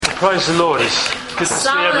Praise the Lord. It's good to see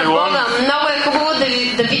Слава на everyone. Бога! Много е хубаво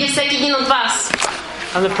да видя всеки един от вас.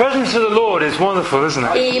 And the presence of the Lord is wonderful, isn't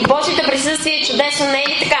it? И Божието присъствие е чудесно, не е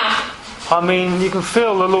ли така? I mean, you can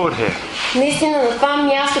feel the Lord here. Наистина на това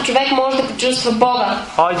място човек може да почувства Бога.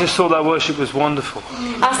 I just thought that worship was wonderful.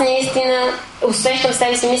 Аз наистина усещам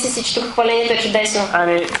себе си, мисля си, че тук хвалението е чудесно.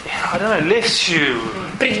 And it, I don't know, lifts you.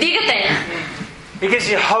 Придигате. It gives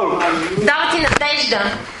you hope. Дава ти надежда.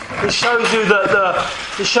 It shows you that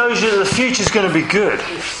the future is going to be good.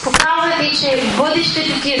 Показва ти, че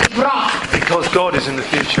бъдещето ти е добро. Because God is in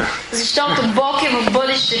the future. Защото Бог е в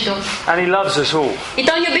бъдещето. And He loves us all. И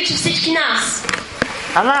Той ни обича всички нас.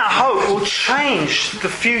 And that hope will change the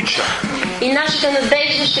future. И нашата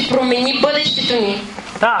надежда ще промени бъдещето ни.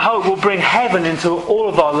 That hope will bring heaven into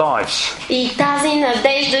all of our lives. И тази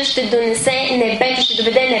надежда ще донесе небето, ще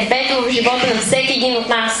доведе небето в живота на всеки един от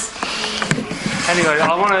нас. Anyway,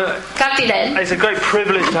 I want to... Както и да е. It's a great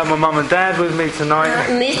privilege to have my mum and dad with me tonight.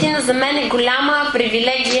 Наистина за мен е голяма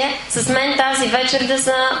привилегия с мен тази вечер да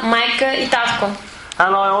са майка и татко.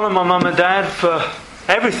 And I honour my mum and dad for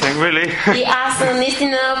everything, really. И аз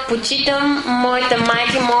наистина почитам моята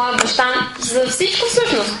майка и моя баща за всичко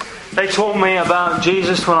всъщност. They taught me about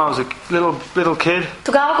Jesus when I was a little kid.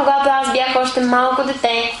 Тогава, когато аз бях още малко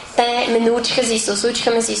дете, те ме научиха за Исус,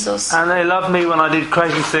 учиха ме за Исус. And they loved me when I did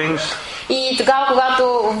crazy things. И тогава, когато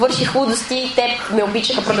върших лудости, те ме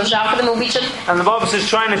обичаха, продължаваха да ме обичат. And the Bible says,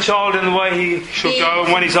 train a child in the way he should go,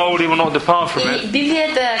 and when he's old, he will not depart from И it.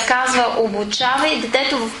 Библията казва, обучавай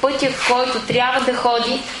детето в пътя, в който трябва да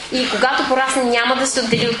ходи, и когато порасне, няма да се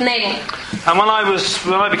отдели от него. And when I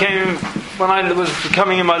was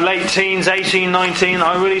becoming in my late teens, 18, 19,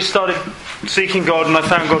 I really started seeking God, and I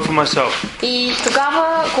found God for myself. И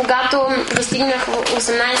тогава, когато достигнах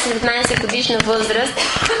 18-19 годишна възраст,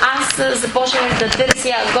 аз започнах да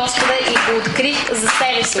търся Господа и го открих за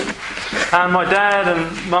себе си. And my dad and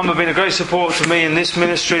mum have been a great support to me in this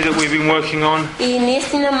ministry that we've been working on. И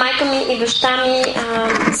наистина майка ми и баща ми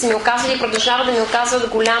са ми оказали и продължават да ми оказват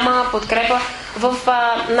голяма подкрепа в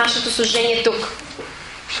нашето служение тук.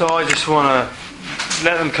 So I just want to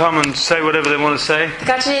let them come and say whatever they want to say.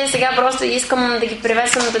 Така че сега просто искам да ги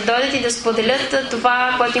приветствам да дойдат и да споделят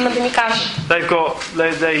това, което имат да ни кажат.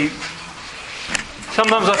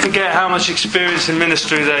 Sometimes I forget how much experience in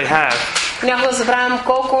ministry they have. Някога забравям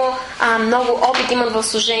колко много опит имат в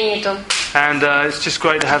служението. And it's just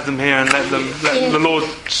great to have them here and let the Lord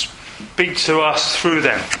speak to us through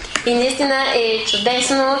them. И наистина е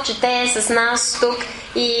чудесно, че те е с нас тук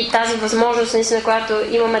и тази възможност, наистина, която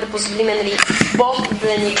имаме да позволим, нали, Бог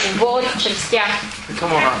да ни говори чрез тях.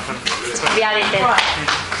 Заповядайте.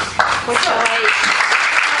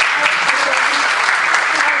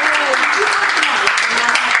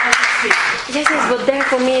 Yes, but there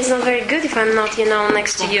for me it's not very good if I'm not,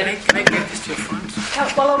 next to you. Can I get this to your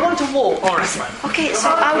front? Well, I want to walk. All right. Okay, so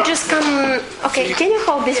I'll just come... Okay, can you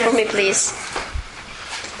hold this for me, please?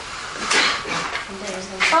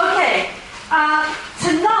 Okay.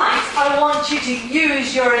 Tonight I want you to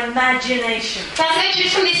use your imagination. Тази вечер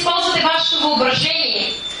искам да използвате вашето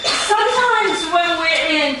въображение. Sometimes when we're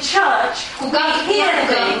in church, Когато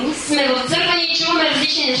сме в църква и чуваме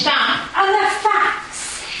различни неща. And they're facts.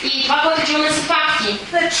 И това, което чуваме, са факти.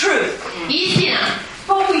 The truth. Истина.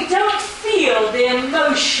 But we don't feel the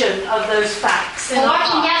emotion of those facts.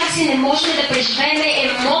 Обаче някакси не можем да преживеем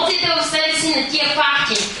емоциите в себе си на тия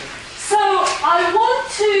факти. So I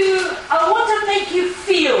want to make you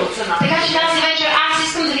feel tonight. Така че тази вечер аз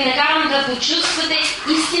искам да ви накарам да почувствате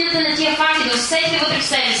истината на тия факти, да усетите вътре в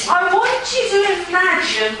себе си. I want you to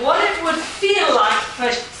imagine what it would feel like for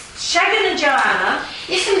Shagan and Joanna.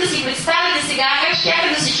 Искам да си представите сега как щяха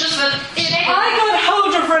да се чувстват I got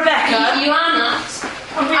hold of Rebecca и Йоанна.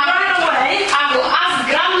 and we ran away. Ако аз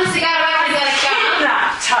грабна сега Ребека за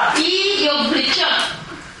ръка и я отвлеча.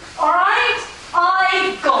 Alright? I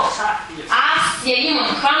got her. Аз я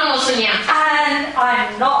имам, хванала съм я. And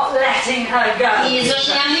I'm not letting her go. И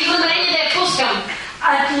защо нямам никакво намерение да я пускам.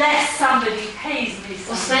 Unless somebody pays me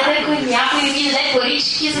Освен something. ако някой ми даде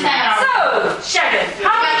парички за тази работа. So, Shagan,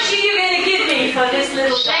 how much are you going to give me for this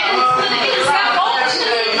little Shagan, искам да видя сега колко ще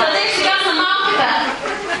ми даде сега за малката.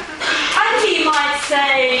 And he might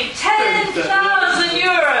say 10,000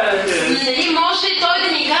 euros. Нали може ли той да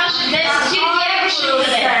ни каже 10 000 евро ще ми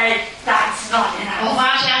даде? Say, that's not enough.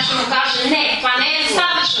 Обаче аз ще му кажа не, това не е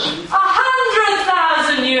достатъчно.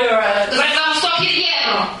 100,000 euros. Добре, това 100 000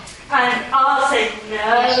 евро. And I'll say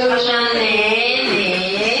Аз ще кажа no.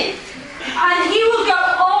 не. And he will go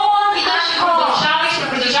on И той ще and on.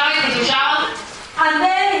 продължава. And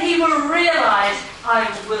then he will realize I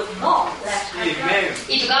will not let her go.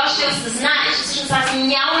 И тогава ще осъзнае, че всъщност всъщност аз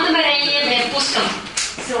нямам намерение да я пускам.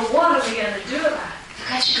 So what are we going to do about it?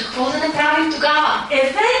 Така че какво да направим тогава?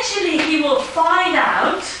 Eventually he will find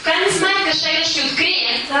out В крайна сметка Шега ще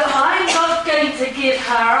открие, that I'm not going to give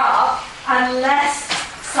her up unless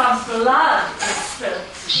some blood is spilled.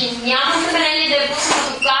 че нямам намерение да я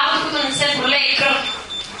пускам тогава, докато не се пролее кръв.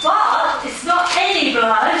 But it's not any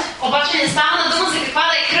blood. Обаче не става на дума за каква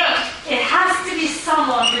да е кръв. It has to be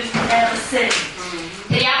someone who's never sinned.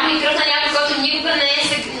 Трябва и кръв на някой, който никога не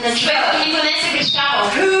е на човек, който никога не е съгрешавал.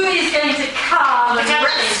 Who is going to come and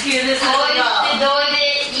rescue this Кой little ще girl? дойде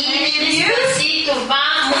и ще спаси това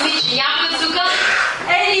момиче? Някой тук?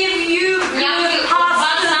 Any of you Някой good от вас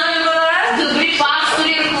pastors са over there? добри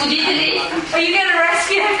пастори, ръководители? Are you going to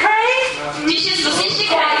rescue her, Craig? Ти ще спасиш ли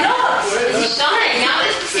Why край? not? Защо не? Няма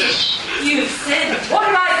да спасиш. You've sinned. What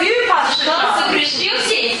about you, Pastor Защо John? съгрешил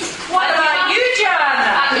си? What about you, Joanna?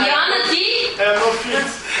 А Йоанна ти?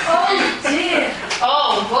 Oh dear.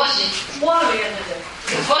 О, Боже! What are we going to do?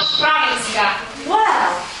 Какво ще правим сега? Well,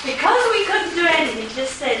 because we couldn't do anything,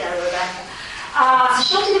 just stay there, Rebecca.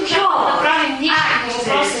 Защото не можахме да направим нищо по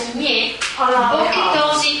въпроса ние. Бог е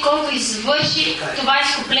този, който извърши това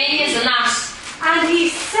изкупление за нас. And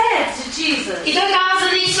he said to Jesus, И той каза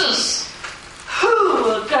на Исус, who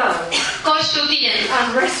will go кой ще отиде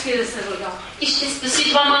and rescue this little girl? и ще спаси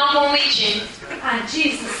това малко момиче. And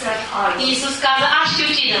Jesus said, I И will. Исус каза, аз ще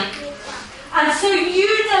отида. And so you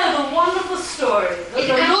know the wonderful story that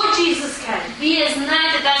the Lord Jesus came. Вие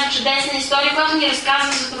знаете тази чудесна история, която ни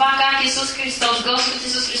разказва за това как Исус Христос, Господ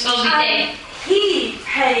Исус Христос And дойде. he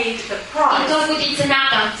paid the И price. той плати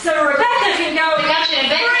цената. So Rebecca can go Така че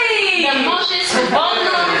Ребека free. да може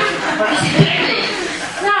свободно да си тръгне.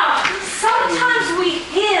 Now, sometimes we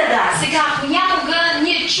hear that, Сега, понякога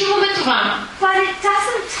ние чуваме това. but it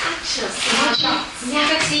doesn't touch us. Обаче,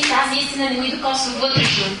 някак си тази истина не ни докосва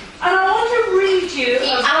вътрешно. And I want to read you И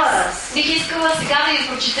a аз verse. бих искала сега да ви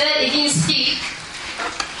прочета един стих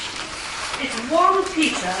It's 1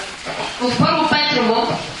 Peter, в Първо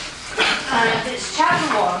Петрово, and it's chapter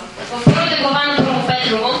 1, в първата глава на Първо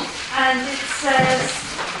Петрово, and it says,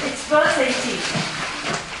 it's verse 18.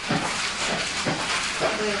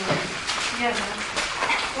 Yeah, man.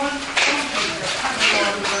 One Peter, chapter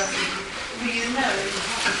 1, verse 18. Well, you know it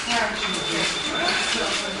has a character.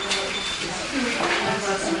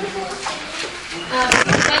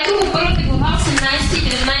 Петрово, първата глава, 18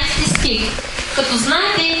 и 19 стих. Като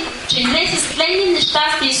знаете, че не с тленни неща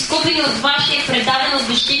сте изкупени от вашия предаден от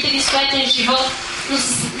бащите ви светен живот, но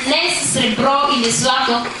не с сребро или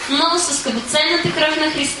злато, но с скъпоценната кръв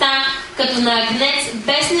на Христа, като на агнец,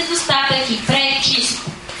 без недостатък и пречист.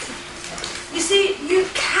 You see, you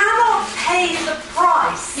cannot pay the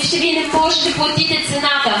price. Вижте, вие не можете да платите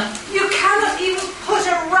цената. You cannot even put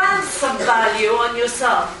a ransom value on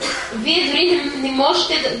yourself. Вие дори не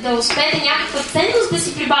можете да успеете някаква ценност да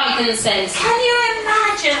си прибавите на себе си. Can you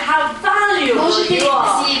imagine how valuable Можете ли you да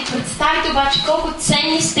are? си представите обаче колко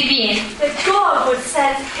ценни сте вие? That God would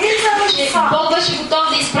send His own Че Son Бог беше готов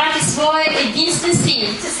да изпрати своя единствен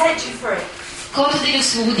син, to set you free. който да ви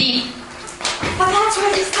освободи. But that's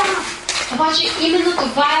what He's done. Обаче именно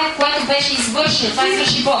това е, което беше извършено. Това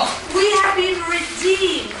извърши Бог. We have been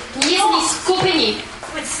redeemed Ние сме изкупени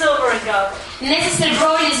with silver and gold. не с сребро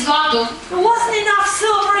или злато, There wasn't enough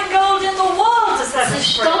silver and gold in the world to set us free.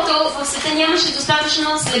 защото в света нямаше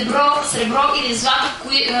достатъчно сребро или злато,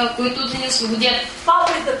 които да ни освободят. But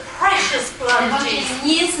with the precious blood of Обаче Jesus.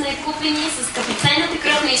 ние сме купени с скъпоценната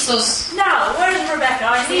кръв на Исус. Now, where's Rebecca?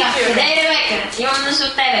 I Сега, need you. къде е Ревека? Имам нужда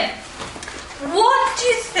от тебе. What do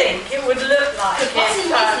you think it would look like Какво си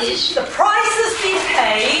if мислиш? the price has been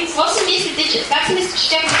paid, Какво си мислите, че как си мислите, че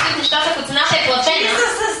ще бъдат нещата, ако цената е платена?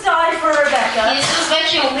 Jesus has died for Rebecca, Исус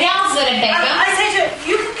вече е умрял за and Ребека. I say to her,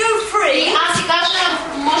 you can go И free, аз си кажа,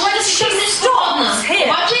 може да си тръгнеш свободна.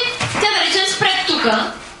 Обаче, тя да речем спред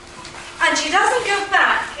тука and she doesn't go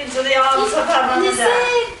back into the arms of her mum не and се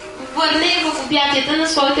dad. върне в обятията на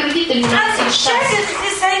своите родители. На And си баща си. Shagan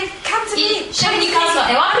is saying, come to И me. ще ни казва,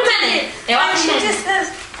 ела при мене, ела And при she мене. just says,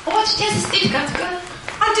 Обаче тя се стивка тук.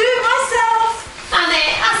 I'll do it myself. А не,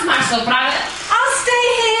 аз май се оправя. I'll stay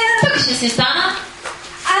here. Тук ще си стана.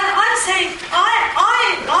 And I'm saying,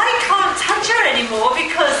 I can't touch her anymore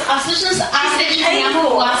because А всъщност аз вече нямам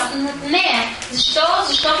власт над нея. Защо?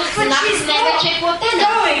 Защото цената с нея вече е платена.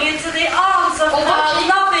 going into the arms of her Обаче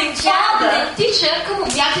loving тя father. не тича към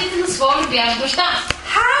обятията на своя любящ баща.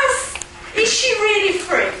 Is she really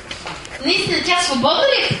free? Наистина, тя свободна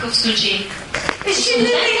ли е в такъв случай? Is she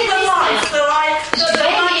living the life that the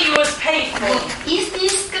money was paid for? В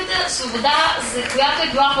истинската свобода, за която е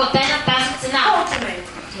била платена тази цена. Talk to me.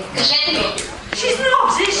 Кажете ми, She's not,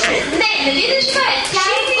 is she? Не, нали не живее? Тя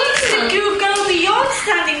She е needs вързана. to go beyond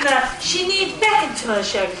standing there. She needs back into her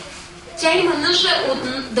show. Тя има нужда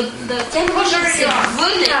тя може да се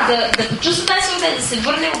върне, да почувства тази свобода, да се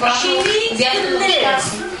върне обратно в обятията на баща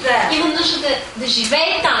си. Има нужда да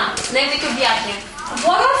живее там, в неговите обятия.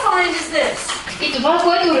 What I find is this. И това,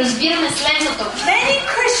 което разбираме следното. Many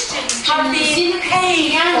Christians have been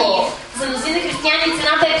paid for. За мнозина християни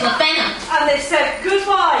цената е платена. And they said,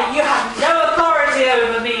 goodbye, you have no authority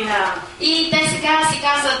over me now. И те сега си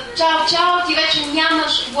казват, чао, ти вече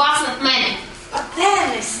нямаш власт над мене. But then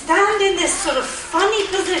they stand in this sort of funny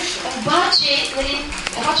position.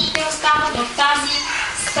 Обаче те остават в тази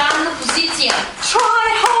странна позиция. Try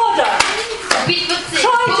harder. Опитват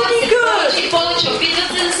се повече, опитват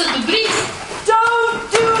се да са добри. Don't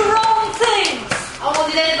do wrong things.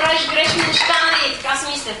 Да правиш грешни неща, нали? Така си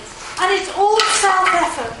мислят. And it's all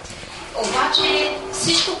self-effort. Обаче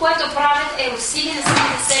всичко, което правят, е усилие на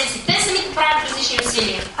самите себе си. Те самите правят различни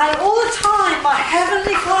усилия. And all the time my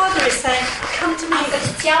heavenly Father is saying, come to me.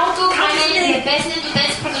 Като цялото време небесният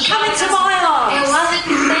Отец продължава да казва, елате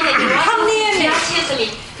при мене, елате в обятията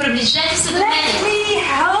ми, приближете се до мене. Let me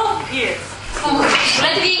help you.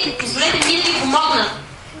 Позволете ми да ви помогна.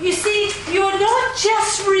 You see, you're not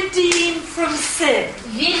just redeemed from sin.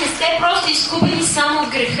 Вие не сте просто изкупени само от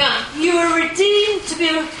греха. You are redeemed to be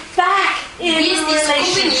back in Вие сте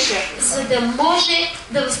изкупени, relationship. за да може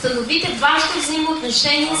да възстановите вашето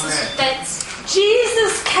взаимоотношение с Отец.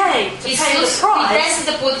 Jesus came to pay the Исус дойде price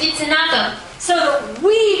за да плати цената, so that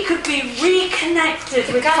we could be reconnected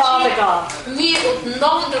with Father God. ние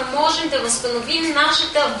отново да можем да възстановим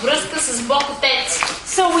нашата връзка с Бог Отец.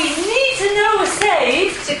 So we need to know we're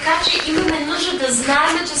saved, Така че имаме нужда да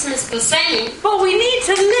знаем, че сме спасени, but we need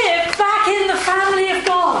to live back in the family of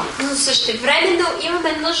God. но същевременно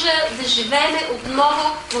имаме нужда да живеем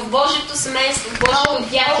отново в Божието семейство, в Божието I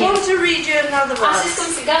обятие. want to read you another Аз verse. искам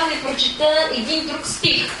сега да ви прочета един друг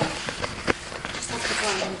стих.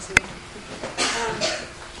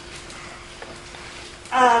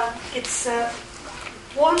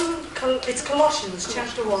 It's Colossians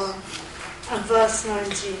chapter 1 and verse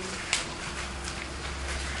 19.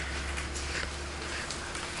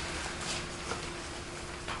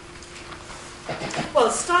 Well,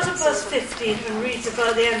 start at verse 15 and read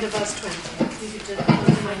about the end of verse 20. You could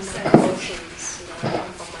do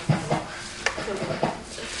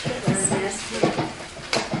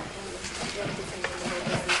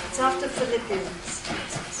It's after Philippians.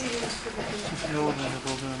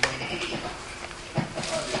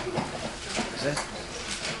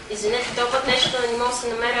 Извинете, този път нещо не мога да се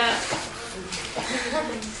намеря.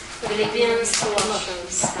 Philippians,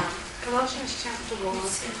 Colossians. Colossians chapter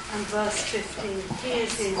 1 and verse 15.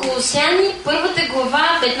 Here's in. Колосяни, първата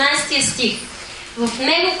глава, 15 стих. В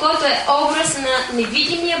него, който е образ на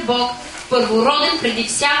невидимия Бог, първороден преди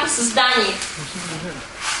всяко създание.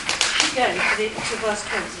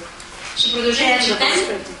 Ще продължим да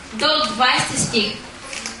четем до 20 стих.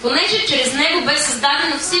 Понеже чрез него бе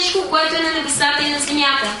създадено всичко, което е на небесата и на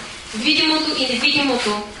земята, видимото и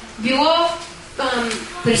невидимото, било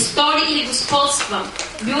престоли или господства,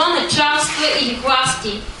 било началства или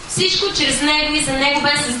власти. Всичко чрез него и за него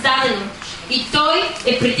бе създадено. И той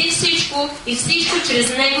е преди всичко и всичко чрез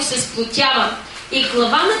него се сплотява. И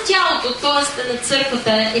глава на тялото, т.е. на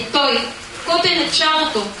църквата, е той, който е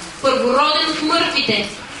началото, първороден от мъртвите,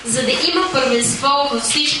 за да има първенство във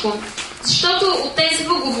всичко. Защото Отец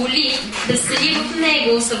благоволи да всели в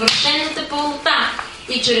него съвършената пълнота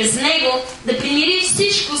и чрез него да примири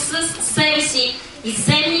всичко с себе си, и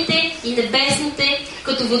земните, и небесните,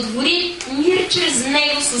 като въдвори мир чрез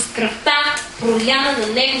него с кръвта, проляна на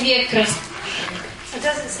неговия кръст. It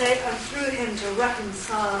doesn't say, and through him to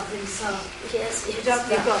reconcile himself. Yes, You don't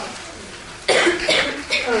think God.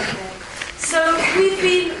 Okay. So we've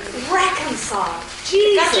been reconciled.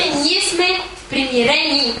 Така че Jesus ние сме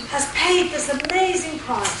примирени. has paid this amazing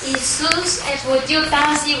price Исус е платил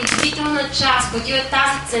тази удивителна част, платил е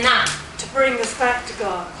тази цена, to bring us back to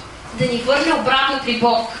God. да ни върне обратно при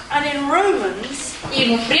Бог. And in Romans, И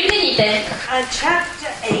в Римляните, and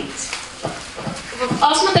chapter 8, в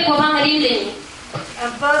 8 глава на Римляни,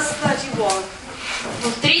 and verse 31,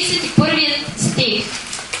 в 31 стих,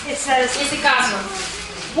 it says, и се казва: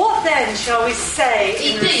 what then shall we say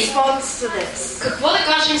in И тъй. response to this? какво да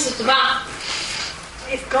кажем за това?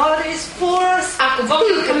 If God is for us, Ако Бог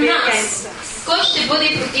е who can към be нас, against us? кой ще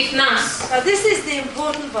бъде против нас? Now this is the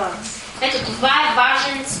important verse. Ето това е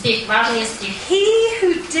важен стих, важният стих. He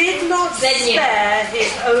who did not spare his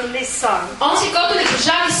only son, Онзи, който не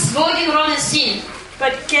пожави своя единороден син,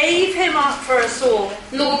 but gave him up for us all,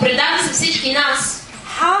 но го предаде за всички нас,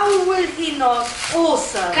 how will he not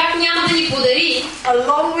also, как няма да ни подари,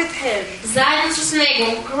 along with him, заедно с него,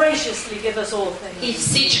 graciously give us all things? и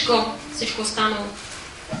всичко останало.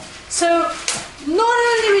 So, not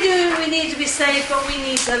only do we need to be saved, but we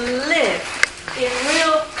need to live in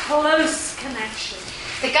real close connection.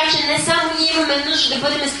 Така че не само ние имаме нужда да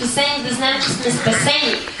бъдем спасени, да знаем, че сме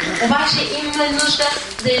спасени, обаче имаме нужда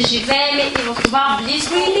да живеем и в това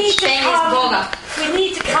близко общение с Бога.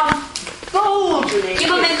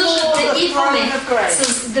 Имаме нужда да идваме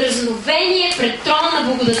с дразновение пред трона на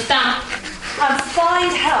благодатта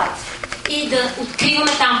и да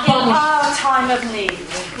откриваме там помощ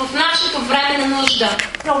в нашето време на нужда.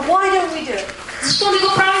 Защо не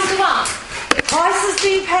го правим това?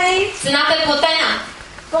 Цената е платена.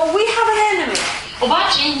 But we have an enemy.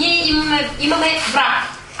 Обаче ние имаме враг.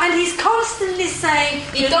 And he's constantly saying,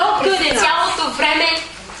 и то през цялото време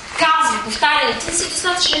казва, повтаря, ти си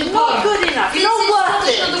достатъчно добър. Not good enough. You're not worth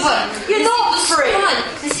it. You're not free.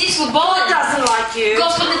 Не си свободен. God doesn't like you.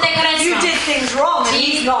 Господ не те харесва. You did things wrong and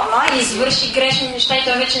he's not like you. Извърши грешни неща и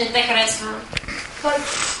той вече не те харесва. But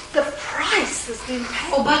the price has been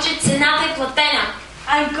paid. Обаче цената е платена.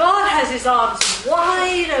 And God has his arms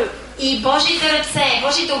wide open. И Божиите ръце,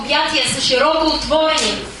 Божиите обятия са широко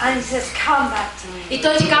отворени. And he says, come back to me. И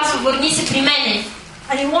той ти казва, върни се при мене.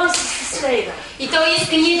 And he wants us to stay there. И той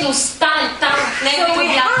иска ние да останем там в неговите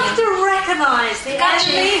обятия. So we have to recognize the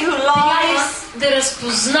enemy who lies. Да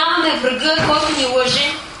разпознаваме врага, който ни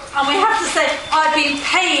лъже. And we have to say, I've been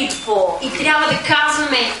paid for. И трябва да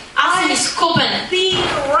казваме, аз съм изкупен. Been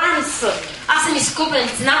ransomed. Аз съм изкупен.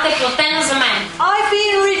 Цената е платена за мен. I've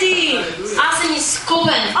been redeemed. Аз съм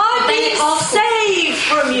изкупен. I've been saved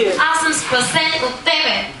from you. Аз съм спасен от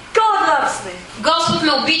тебе. God loves me. Господ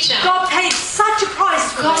ме обича. God paid such a price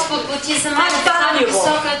for me. Господ плати за мен такава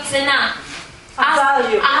висока цена.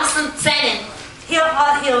 Аз съм ценен.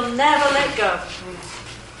 He'll never let go.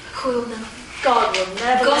 God will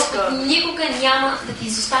never let go. Господ никога няма да ти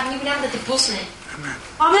изостави, никога няма да те пусне.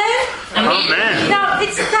 Amen? Amen. Now,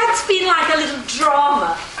 that's been like a little drama.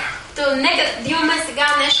 То нека да имаме сега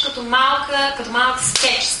нещо като малка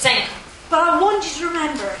скетч, сценка. But I want you to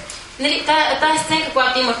remember it. Нали, тая сценка,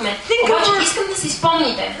 която имахме. Обаче искам да си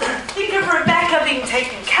спомните. Think of Rebecca being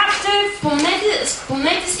taken captive.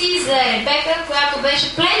 Спомнете си за Ребека, която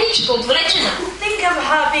беше пленничка, отвлечена. Think of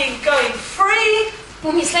her being going free.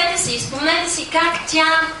 Спомнете си как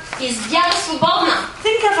тя избяга свободна.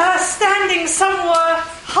 Think of her standing somewhere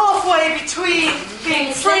halfway between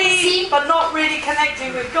being free but not really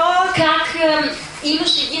connecting with God. Как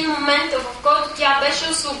имаше един момент, в който тя беше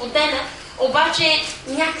освободена, обаче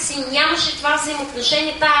някакси нямаше това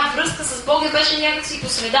взаимоотношение, тая връзка с Бога беше някакси по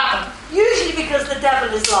средата. Usually because the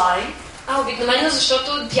devil is lying. Обикновено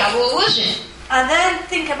защото дявола лъже. And then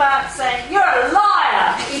think about saying, you're a liar.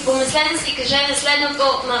 И помислете си, кажете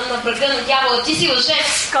следното на врага на дявола, ти си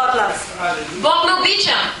лъжец. God loves me. Бог ме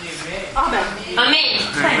обича. Amen. Амин.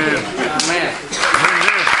 Amen.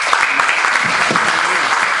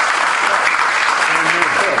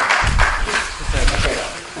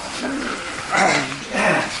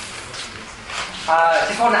 I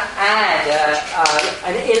just want to add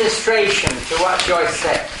an illustration to what Joyce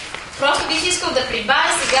said. Просто бих искал да прибавя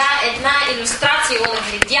сега една илюстрация,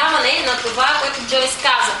 онагледяване на това, което Джойс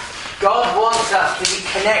каза. God wants us to be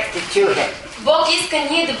connected to Him. Бог иска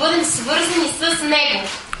ние да бъдем свързани с Него.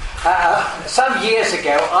 Some years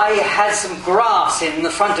ago, I had some grass in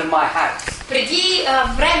the front of my house. Преди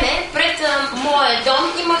време пред моя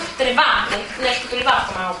дом имах трева, нещо трева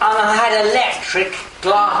малко. And I had electric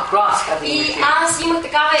grass cutting И machine. аз имах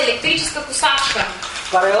такава електрическа косачка.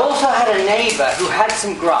 But I also had a neighbor who had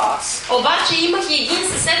some grass. Обаче имах и един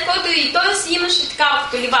съсед, който и той си имаше такава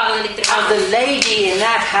като ливада на трева. And the lady in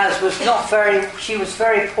that house was not very. She was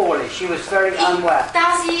very poorly. She was very unwell.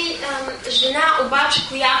 Тази жена, обаче,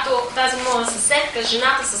 тази моя съседка,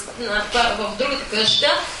 жената в другата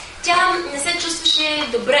къща, тя не се чувстваше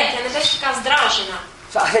добре. Тя не беше така здрава жена.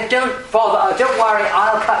 So I said, don't bother. Don't worry.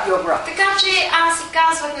 I'll cut your grass. Така че аз си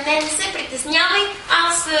казвах, не се притеснявай,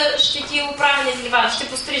 аз ще ти оправя на ливада, ще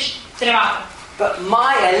постриж тревата. But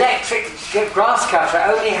my electric grass cutter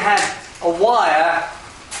only had a wire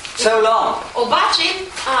so long. Обаче,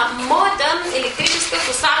 моята електрическа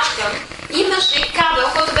косачка имаше кабел,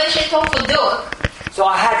 който беше толкова дълъг. So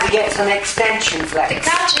I had to get some extension flex.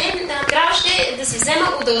 Така че трябваше да си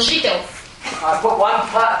взема удължител. I put one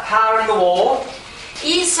power in the wall.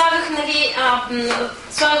 И слагах,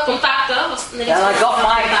 слагах контакта. Then I got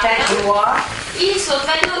my extension wire. И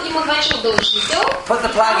съответно имах вече удължител. Put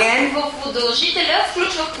the plug in. В удължителя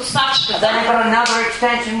включвах Then косачката. I got another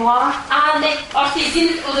extension wire. Не, още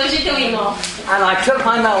един удължител имам. And I took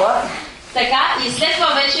my mower. Така, и след това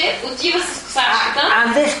вече отива с косачката.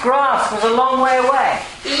 And this grass was a long way away.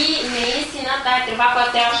 И наистина тая трева,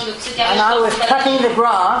 която трябваше да кося, тя And I was беше cutting the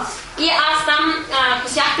grass. И аз там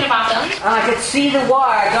косях тревата. And I could see the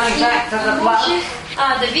wire going back to the plug. Можех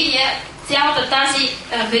да видя цялата тази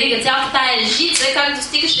верига, цялата тая жица, как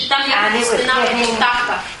достигаше там някаква стената на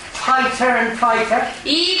контакта. Tighter and tighter.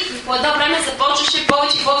 И по едно време започваше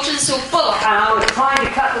повече и повече да се опъва. And I was trying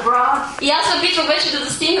to cut the grass. И аз се опитвах вече да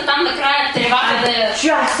достигна там накрая тревата да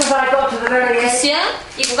Just as I got to the very end, кося.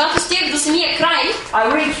 И когато стигах до самия край,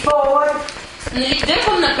 I reached forward. нали,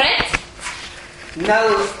 дърпам напред, No,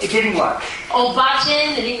 it didn't work.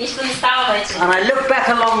 обаче нали, нищо не става вече. And I looked back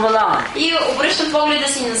along the line. И обръщам погледа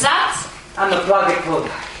си назад. And the plug had pulled.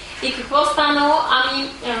 И какво станало?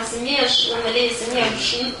 Самия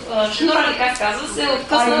шнур, или как казва, се I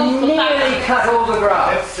откъснал от контакта. nearly cut all the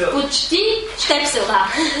grass. Почти щепсел, да.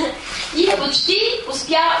 И почти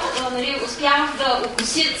успях да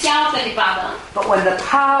окуся цялата ливада. But when the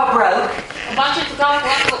power broke, Обаче тогава,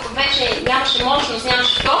 когато вече нямаше мощност,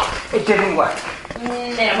 нямаше ток, it didn't work.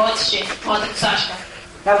 не работеше моята косачка.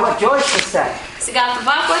 Now what Joyce was saying Сега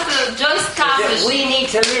това, което Джойс is that казваше, we need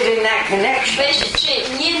to live in that connection. беше, че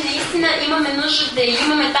ние наистина имаме нужда да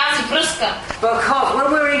имаме тази връзка. Because when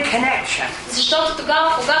we're in connection, Защото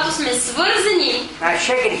тогава, когато сме свързани, now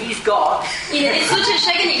Shagan, he's God, и нали в случая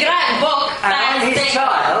Шеган играе Бог, and I'm his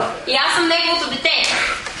child, и аз съм неговото дете.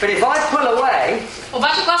 but if I pull away,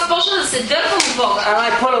 Обаче, когато почна да се дърпам от Бога,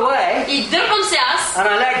 and I pull away, и дърпам се аз, and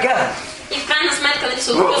I let go, и в крайна сметка нали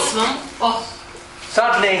се откъсвам,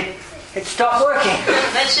 suddenly it stopped working.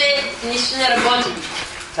 вече нищо не работи.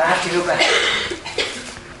 So I have to go back.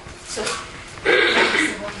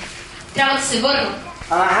 Трябва да се върна.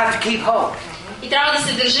 And I have to keep hold. И трябва да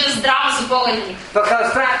се държа здраво за Бога ни.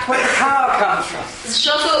 Because that's where the power comes from.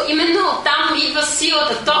 Защото именно там идва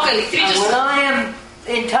силата, тока, And when електричеството. I am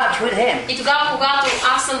in touch with Him, И тогава, когато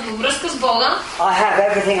аз съм във връзка с Бога, I have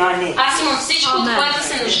everything I need. аз имам всичко, от което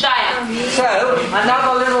се нуждая. So,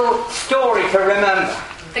 another little story to remember.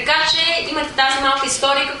 Така че имате тази малка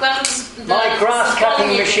историка, която да My grass cutting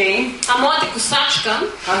запомните. machine Моята косачка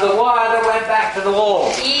and the wire that went back to the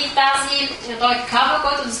wall. и този кабел,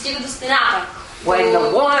 който достига до стената. When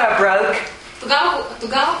the wire broke,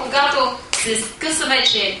 Тогава, когато се скъса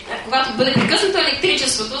вече, когато бъде прекъснато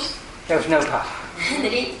електричеството, there was no power.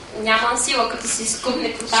 нали, няма сила, като се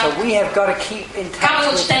изкупне So контакт. we have got to keep in touch Кабел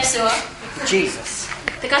от with щепсела. Jesus.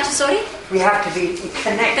 Така че, сори? We have to be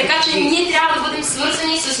connected Така to че Jesus. ние трябва да бъдем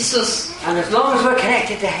свързани с Исус. And as long as we're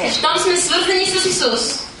connected to И Him, щом сме свързани с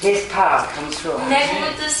Исус, His power comes through us.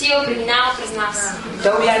 Неговата сила преминава през нас.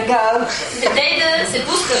 Don't let go, Не дей да се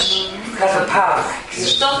пускаш, because the power breaks.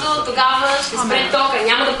 защото тогава ще спре тока.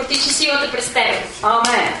 Няма да протича силата през тебе.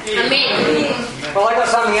 Amen. Амин. Well, I got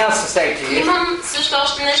something else to say to you. Имам също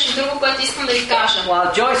още нещо друго, което искам да ви кажа.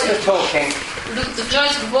 While Joyce was talking, Докато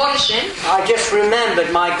Джойс говореше, I just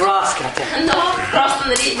remembered my grass cutter но просто,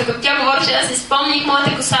 нали, докато тя говореше, аз си спомних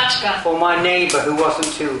моята косачка, for my neighbour who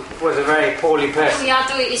was a very poorly person.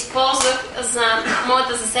 която използвах за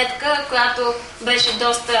моята съседка, която беше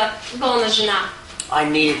доста болна жена. I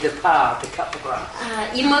needed the power to cut the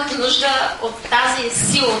grass. Имах нужда от тази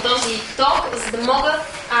сила, от този ток, за да мога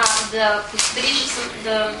да пострижа,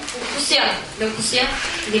 да кося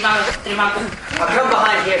ливада, тревата. I'll come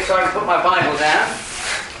behind here so I can put my Bible down.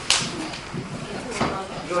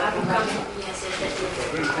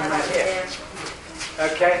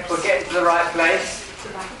 Okay, we'll get to the right place.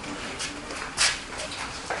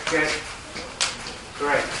 Good.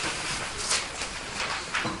 Great.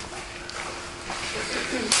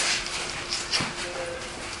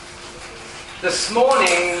 This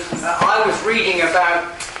morning I was reading about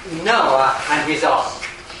Noah and his ark.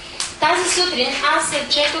 Тази сутрин аз се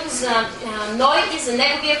четох за Ной и за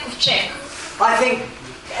неговия ковчег. I think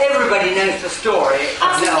everybody knows the story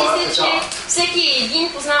of Аз Noah and мисля, his че ark. всеки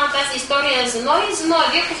един познава тази история за Ной и за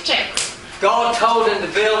Ноевия ковчег. God told him to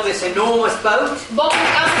build this enormous boat, Бог му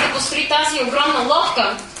каза да построи тази огромна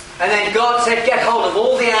лодка and then God said, get hold of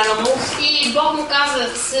all the animals, и Бог му каза,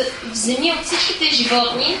 вземи от всичките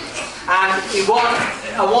животни, and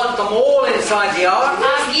I want them all inside the ark.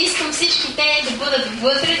 аз ги искам всички те да бъдат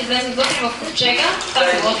вътре, да влезат вътре в ковчега, в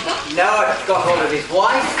тази лодка. Noah got hold of his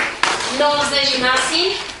wife, Ной взе жена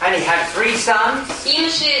си, and he had 3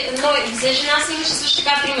 sons Ной взе жена си, имаше също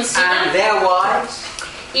така 3 and сина their wives,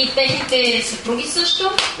 И техните съпруги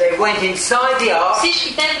също. They went inside the ark.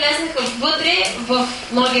 Всички те влезнаха вътре в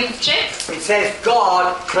новия ковчег. It says God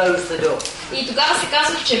closed the door. И тогава се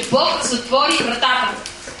казва, че Бог затвори вратата.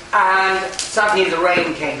 And suddenly the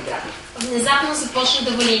rain came down. Внезапно започна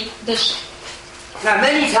да вали дъжд. Now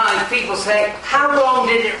many times people say, how long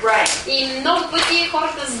did it rain? И много пъти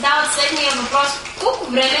хората задават следния въпрос: колко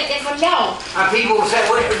време е валяло? And people will say,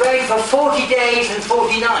 well, it rained for 40 days and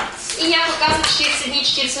 40 nights. И някой казва 40 дни,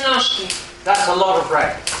 40 нощи. That's a lot of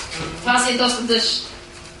rain. Това си е доста дъжд.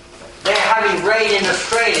 They're having rain in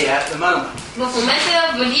Australia at the moment. В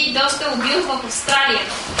момента вали доста обилно в Австралия.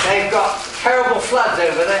 They've got terrible floods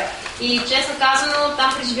over there. И честно казано,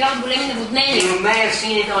 там преживяват големи наводнения. You may have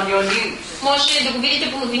seen it on your news. Може да го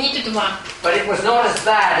видите по новините това. But it was not as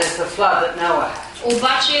bad as the flood that Noah had.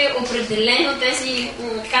 Обаче определено тези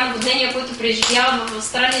наводнения, които преживяват в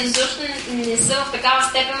Австралия, изобщо не са в такава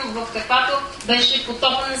степен, в каквато беше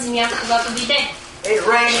потопа на земята, когато дойде. It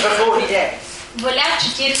rained for 40 days. Валя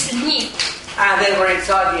 40 дни. And they were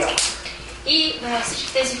inside the ark. И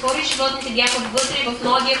всички тези хора и животните бяха вътре в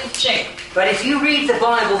новия ковчег. But if you read the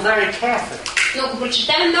Bible very carefully, Но ако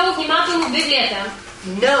прочетем много внимателно Библията,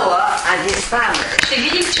 Noah and his family ще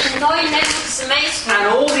видим, че Ной и неговото семейство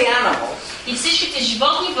and all the animals, и всичките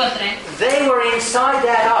животни вътре, they were inside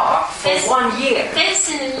that ark for 1 year. те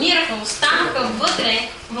се намираха, останаха вътре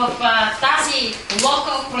в тази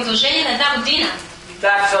лодка в продължение на 1 година.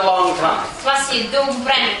 That's a long time. Това си е дълго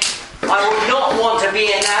време. I would not want to be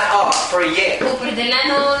in that ark for a year.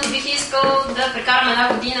 Определено не бих искал да прекарам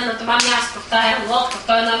 1 година на това място, в тая лодка, в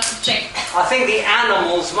този нов ковчег. I think the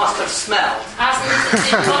animals must have smelled. Аз мисля,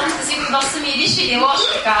 че животните сигурно са ми ришили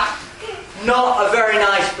лошо така. Not a very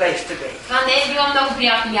nice place to be. Това не е било много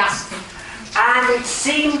приятно място. And it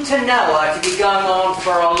seemed to Noah to be going on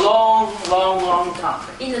for a long time.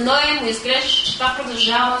 И на Ной му изглеждаше, че това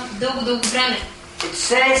продължава дълго време. It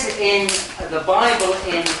says in the Bible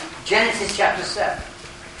in Genesis chapter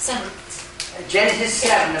 7. Genesis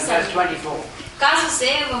 7 and verse 24. Казва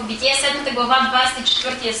се в Битие 7 глава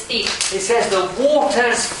 24 стих. It says the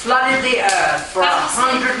waters flooded the earth for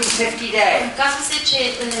 150 days. Казва се,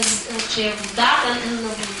 че водата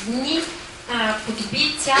наводни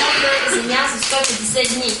потопи цялата земя за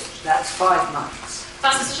 150 дни. That's 5 months.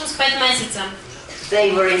 Това са всъщност 5 месеца.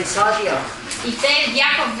 They were inside the ark. И те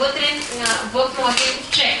бяха вътре в новия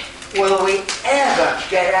ковчег. Will we ever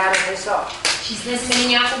get out of this ark? Ще излезем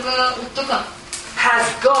ли някога от тук? Has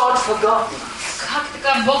God forgotten us? Как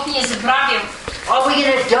така Бог ни е забравил? Are we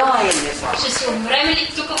going to die in this ark? Ще се умрем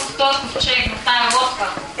ли тук в този ковчег, в тая лодка?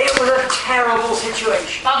 It was a terrible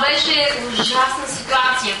situation. Това беше ужасна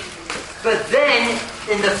ситуация. But then,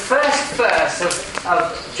 in the first verse of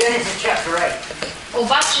Genesis chapter 8,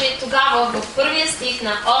 обаче тогава в първия стих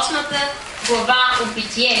на 8-та глава от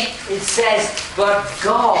Битие, it says, but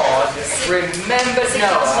God remembered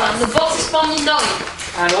Noah но Бог се спомни Ной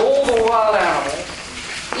and all the wild animals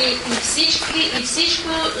и всичко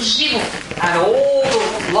живо and all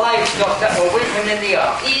the livestock that were with him in the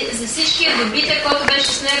ark. и за всичкия добитък, който беше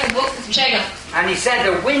с него в ковчега. And he sent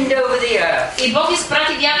a wind over the earth И Бог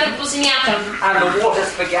изпрати вятър по земята and the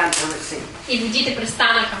waters began to recede. и водите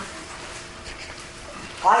престанаха.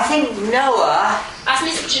 I think Noah, Аз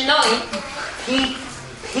мисля, че Ной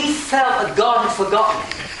he felt that God had forgotten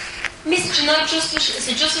him. мисля, че Ной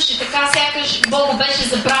се чувстваше така, сякаш Бог го беше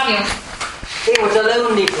забравил. It was a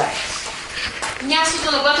lonely place.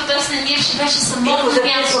 Мястото, на което той се намираше, беше It was самотно a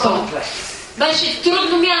място. difficult place. Беше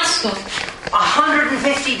трудно място.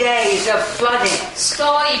 150 days of flooding.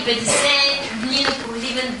 150 дни на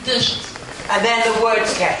проливен дъжд. And then the words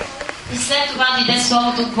came. И след това дойде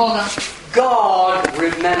словото от Бога. God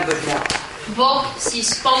remembered Noah. Бог си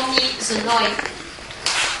спомни за Ной.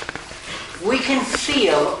 We can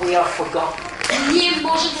feel that we are forgotten. Ние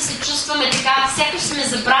може да се чувстваме така, сякаш сме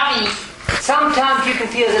забравени. Sometimes you can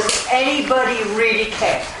feel that anybody really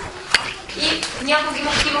cares. И някога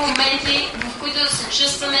има такива моменти, в които се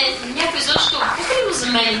чувстваме, някой изобщо какво за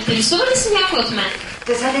мен? Интересува ли се някой от мен?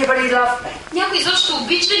 Does anybody love me? Някой изобщо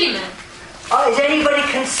обича ли ме? Is anybody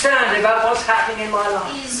concerned about what's happening in my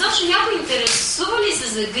life? И изобщо някой интересува ли се,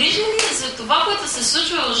 загрижен ли е за това, което се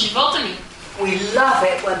случва в живота ми? We love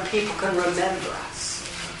it when people can remember us.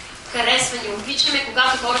 Харесва ни, обичаме,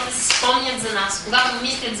 когато хората се спомнят за нас, когато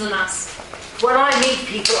мислят за нас. When I meet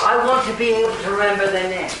people, I want to be able to remember their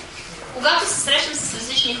name. Когато се срещам с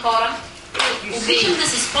различни хора, обичам да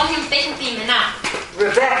си спомням техните имена.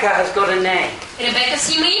 Rebecca has got a name. Ребека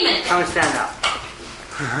си има име. Come and stand up.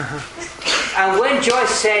 And when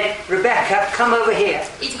Joyce said, Rebecca, come over here,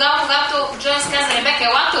 И тогава, когато Джойс каза, Ребека,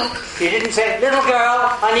 ела тук, he didn't say, little girl,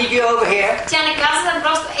 I need you over here. тя не каза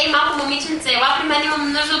просто, малко момиченце, ела при мен,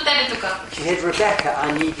 имам нужда от тебе тук. She said, Rebecca,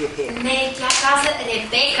 I need you here. Не, тя каза,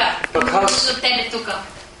 Ребека, имам нужда от тебе тук.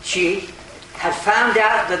 She had found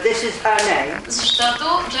out that this is her name. Защото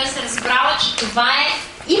Джойс е разбрала, че това е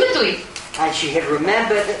името й. And she had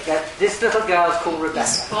remembered that this little girl is called Rebecca.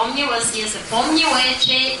 Спомнила си, запомнила е,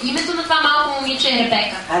 че името на това малко момиче е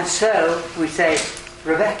Ребека. And so we say,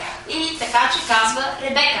 Rebecca. И така, че казва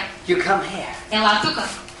Ребека. You come here. Ела тук.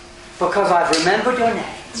 Because I've remembered your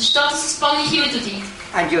name. Защото си спомних името ти.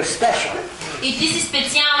 And you're special. И ти си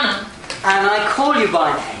специална. And I call you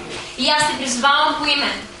by name. И аз те призвавам по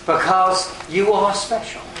име. Because you are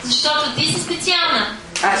special. Защото ти си специална.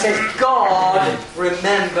 And it says, God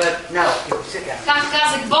remembered. No, sit down. Както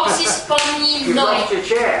казах, Бог си спомни You've Ной. lost your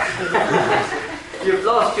chair. You've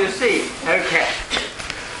lost your seat. Okay.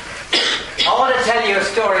 I want to tell you a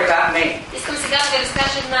story about me. Искам сега да ви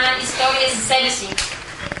разкажа една история за себе си.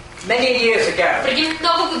 Many years ago, Преди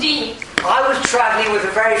много години I was traveling with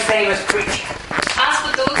a very famous preacher. аз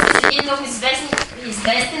пътувах с един много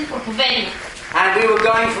известен проповедник. And we were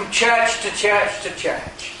going from church to church to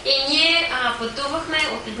church. И ние пътувахме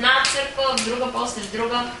от една църква в друга, после в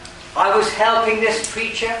друга. I was helping this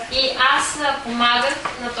preacher. И аз помагах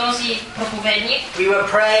на този проповедник. We were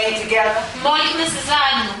praying together. Молихме се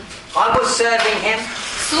заедно. I was serving him.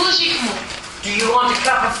 Служих му. Do you want a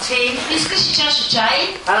cup of tea? Искаш ли чаша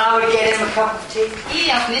чай? And I would get him a cup of tea.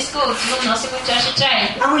 И ако иска, отивам, нося му чаша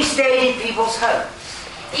чай. And we stayed in people's homes.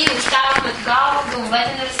 И оставахме тогава в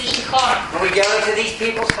домовете на различни хора. And we go into these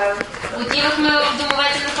people's homes. Отивахме в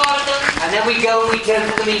домовете на хората. And then we go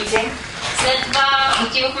to the meeting. След това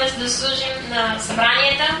отивахме да служим на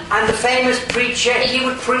събранията. And the famous preacher, he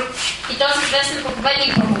would preach. И този известен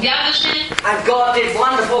проповедник проповядваше. And God did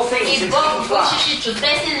wonderful things И in Бог people's lives. вършеше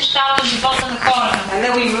чудесни неща в живота на хората. And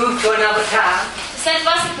then we moved to another town. След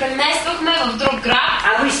това се премествахме в друг град.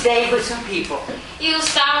 And we stayed with some people. И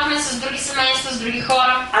оставахме с други семейства, с други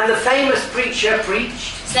хора. And the famous preacher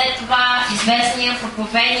preached. След това известният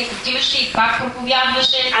проповедник отиваше и пак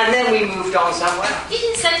проповядваше. And then we moved on somewhere.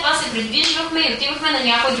 И след това се придвижвахме и отивахме на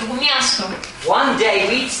някое друго място. One day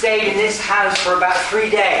we'd stayed in this house for about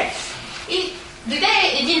 3 days. И дойде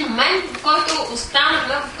един момент, в който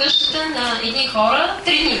останахме в къщата на едни хора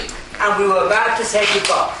 3 дни. And we were about to say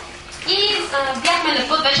goodbye. И бяхме на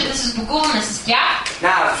път вече да се сбогуваме с тях.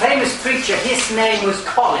 Now, a famous preacher, his name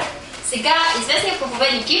was Colin. Сега известният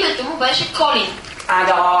проповедник, името му беше Колин. And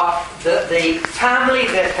the family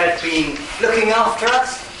that had been looking after us,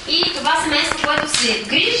 И това семейство, което се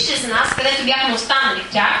грижеше за нас, където бяхме останали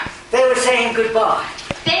в тях, they were saying goodbye.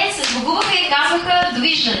 те се сбогуваха и казваха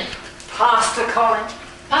довиждане. Pastor Colin,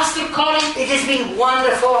 Пастор Колин, it has been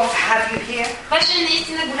wonderful to have you here. беше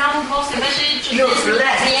наистина голямо удоволствие, беше You're чудесно blessed да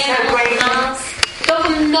so приемем от greatly. нас. Толкова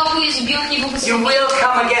много изобилни You благословения. will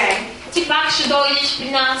come again. Ти пак ще дойдеш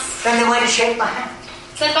при нас. Then they went to shake my hand.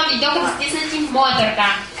 След това дойдоха да стиснат им моята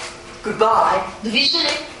ръка. Goodbye. Довиждане.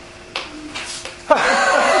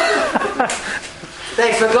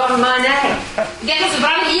 They'd forgotten my name. Бяха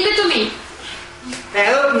забравили името ми. They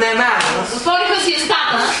opened their mouths, Отвориха си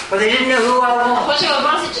устата. but they didn't know who I was. Почва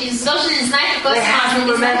въпросът, че изобщо не знаете кой They съм аз. hadn't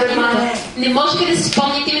remembered my name. Не можеха да си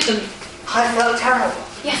спомнят името ми. I felt terrible.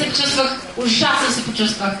 И аз се почувствах, ужасно се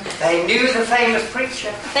почувствах. They knew the famous preacher,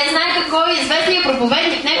 Те знаеха кой е известният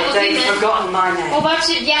проповедник, but неговото they'd име. forgotten my name.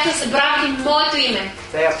 Обаче бяха забравили моето име.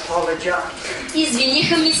 They apologized.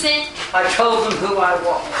 Извиниха ми се. I told them who I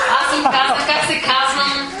was, Аз им казах как се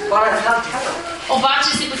казвам. but I felt terrible. Обаче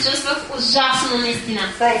се почувствах ужасно наистина.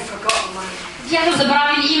 They'd forgotten my name. Бяха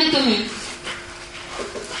забравили името ми.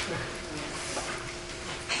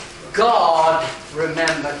 God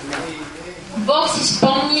remembered me. Бог си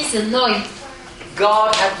спомни за Ной.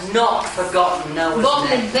 God had not forgotten Noah's Бог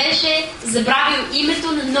не name. беше забравил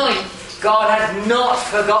името на Ной. God had not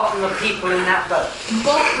forgotten the people in that boat.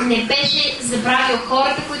 Бог не беше забравил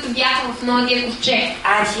хората, които бяха в Ноевия ковчег.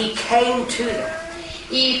 And he came to them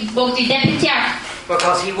И Бог дойде при тях,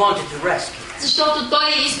 because he wanted to rescue them. защото Той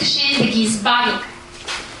искаше да ги избави.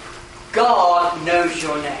 God knows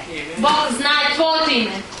your name. Бог знае твоето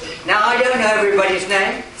име. Now I don't know everybody's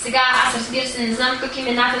name. Сега аз, разбира се, не знам тук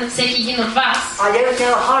имената на всеки един от вас. I don't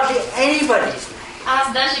know hardly anybody's name.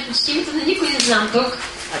 Аз даже почти името на никой не знам тук.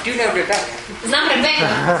 I do know Rebecca. Знам Ребека.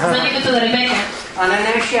 Знам името на Ребека. And I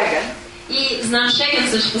know Shagan. И знам Шеган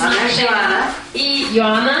също. Знам I know Шеган. Joanna. И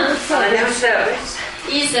Йоанна. And I know Service.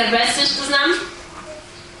 И Сърбес също знам.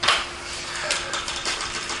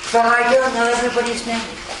 But I don't know everybody's name.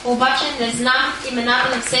 обаче не знам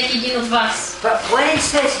имената на всеки един от вас. But when it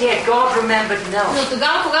says here, God remembered Noah, Но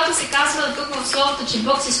тогава, когато се казва тук в Словото, че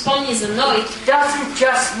Бог се спомни за Ной, it doesn't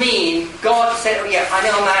just mean God said, oh yeah, I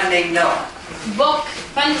know a man named Noah. Бог,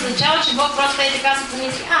 това не означава, че Бог просто е така се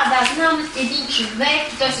помисли, да, знам един човек,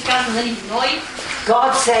 и той се казва, нали, Ной.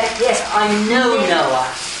 God said, yes, I know Noah.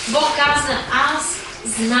 Бог каза, аз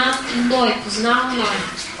знам Ной, познавам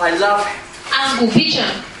Ной. I love him. Аз го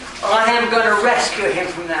обичам. I am going to rescue him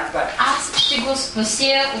from that boat. Аз ще го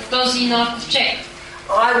спася от този нов ковчег.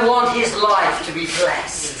 I want his life to be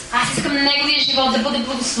blessed. Аз искам неговия живот да бъде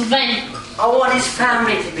благословен. I want his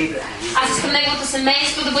family to be blessed. Аз искам неговото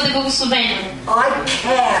семейство да бъде благословено. I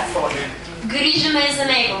care for him. Грижа ме за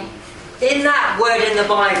него. In that word in the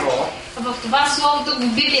Bible, В това слово тук в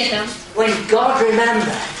Библията, when God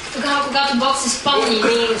remembers, тогава, когато Бог се it спомни,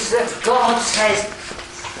 means that God says,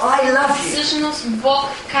 I love you. всъщност Бог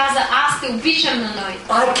каза, аз те обичам на Ной.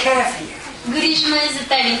 I care for you. Грижа ме за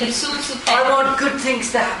теб, интересувам се от теб. I want good things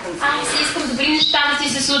to happen for you. Аз искам добри неща да ти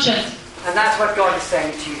се случат. And that's what God is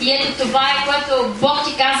saying to you. И ето това е, което Бог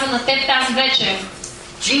ти каза на теб тази вечер.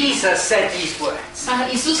 Jesus said these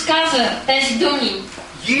words. Исус каза тези думи.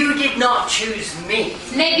 You did not choose me,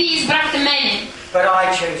 Не ви избрахте мене, but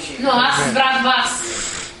I chose you. но аз избрах вас.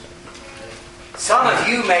 Some of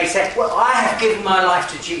you may say, well, I have given my life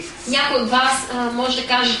to Jesus. Някой от вас може да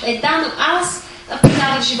каже, да, но аз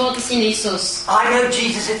предадох живота си на Исус. I know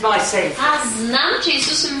Jesus is my Savior. Аз знам, че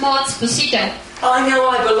Исус е моят Спасител. I know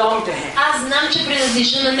I belong to Him. Аз знам, че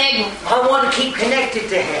принадлежа на Него. I want to keep connected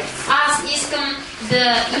to Him. Аз искам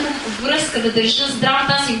да имам връзка, да държа здрава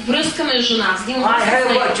тази връзка между нас. Да имам I връзка с heard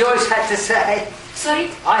Него. what Joyce had to say. Sorry?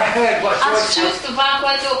 I heard what Joyce Аз had чух това,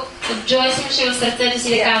 което Джойс имаше в сърцето си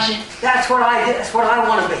да каже. That's what I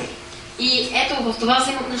want to be. И ето в това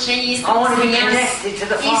взаимоотношение I искам want да to be съм аз. connected to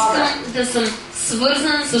the Father. Искам да съм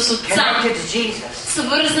свързан с Отца. Connected to Jesus.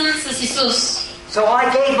 Свързан с Исус. So I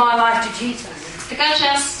gave my life to Jesus. Така че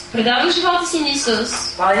аз предадох живота си на Исус.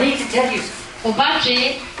 But I need to tell you something.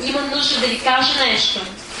 Обаче имам нужда да ви кажа нещо.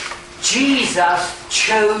 Jesus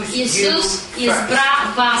chose you Исус first.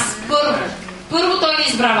 избра вас първо. Първо Той ви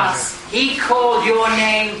избра вас. He called your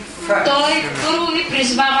name first. Той първо ви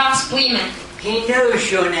призва вас по име. He knows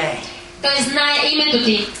your name. Той знае името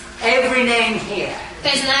ти. Every name here.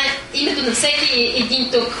 Той знае името на всеки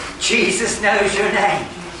един тук. Jesus knows your name.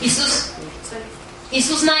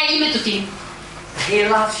 Исус знае името ти. He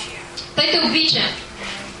loves you. Той те обича.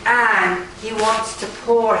 And He wants to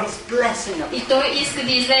pour His blessing upon you. И Той иска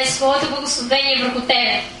да излее своето благословение върху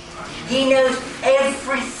тебе. He knows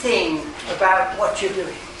everything about what you're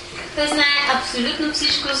doing. Той знае абсолютно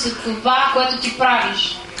всичко за това, което ти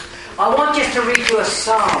правиш. I want just to read you a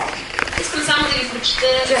psalm, Искам само да ви прочета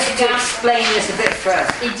just to сега explain this a bit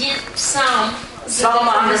further. един псалм, за Psalm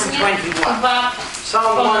да обясня 121. това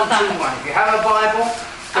Psalm по-нататък. 121. If you have a Bible,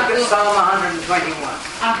 look at Psalm 121.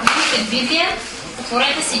 Ако имате Библия,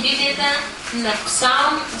 отворете си Библията на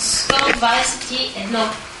Псалм 121.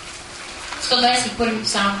 121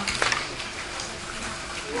 псалм.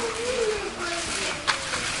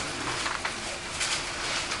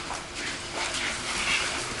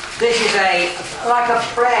 This is like a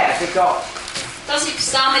prayer to God. Този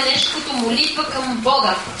псалм е нещо като молитва към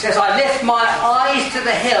Бога. It says, I lift my eyes to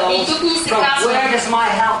the hills. И тук ни се From казва, where does my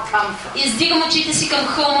help come from? издигам очите си към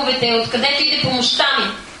хълмовете, откъдето иде помощта ми.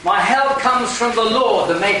 My help comes from the Lord,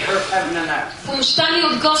 the maker of heaven and earth. Помощта ми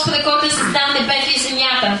от Господа, който е създал небето и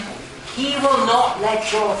земята. He will not let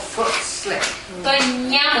your foot slip. Той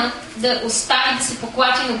няма да остави да се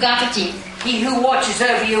поклати ногата ти. He who watches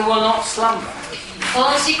over you will not slumber.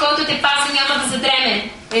 Онзи, който те пази, няма да задреме.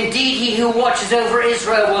 Indeed, he who watches over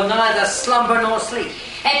Israel will neither slumber nor sleep.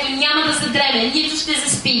 Ето, няма да задреме, нито ще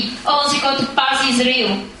заспи. Онзи, който пази Израил.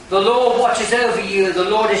 The Lord watches over you. The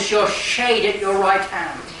Lord is your shade at your right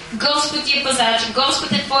hand. Господ ти е пазач,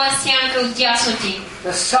 Господ е твоя сянка от дясно ти.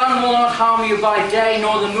 The sun will not harm you by day,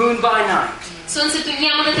 nor the moon by night. Слънцето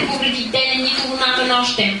няма да те повреди ден, нито луната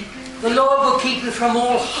нощем. The Lord will keep you from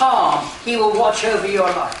all harm. He will watch over your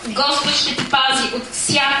life. Господ ще те пази от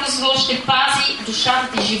всяко зло, ще пази душата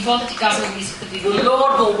ти, живота ти, казва английската The Библия.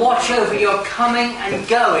 Lord will watch over your coming and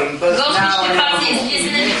going, both Господ now ще and пази forevermore.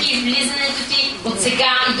 излизането ти и влизането ти от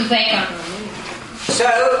сега и до века. So,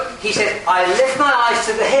 he said, I lift my eyes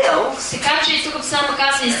to the hills, Така че тук псалма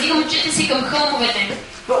казва, издигам очите си към хълмовете.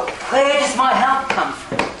 but where does my help come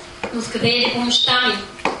from? Но откъде е помощта ми?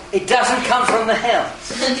 It doesn't come from the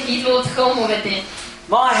hills. Идва от хълмовете.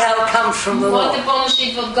 My help comes from the Моята Lord. помощ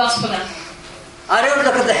идва от Господа. I don't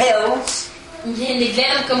look at the hills, Не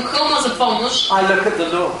гледам към хълма за помощ, I look at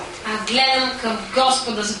the Lord. а гледам към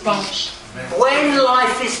Господа за помощ. When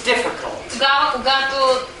life is difficult, Тогава, когато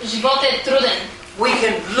животът е труден, we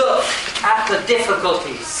can look at the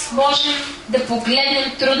difficulties. можем да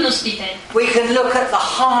погледнем трудностите. We can look at the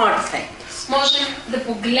hard things. Можем да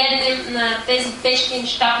погледнем на тези тежки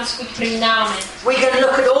неща, през които преминаваме. We can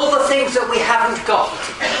look at all the things that we haven't got.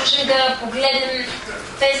 Можем да погледнем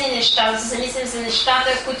тези неща, да се замислим за нещата,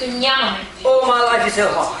 които нямаме. Oh, my life is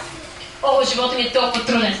so hard. О, животът ми е толкова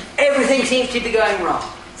труден. Everything seems to be going wrong.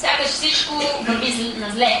 Сякаш всичко върви на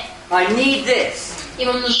зле. I need this.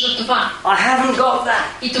 Имам нужда от това. I haven't got that.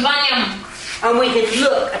 И това нямам. And we can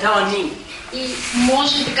look at our need. И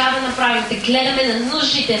можем така да направим, да гледаме на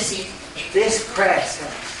нуждите си. This prayer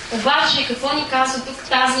says, Обаче, какво ни казва тук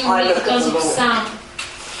тази молитва, този псалм?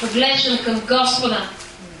 Поглеждам към Господа,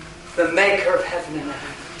 the maker of heaven and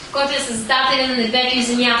earth, който е създателя на небето и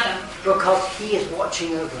земята. because he is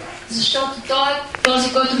watching over us. Защото Той е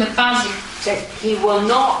този, който ме пази. Says he will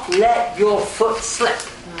not let your foot slip.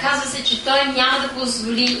 Казва се, че Той няма да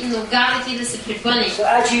позволи ногата ти да се препъне.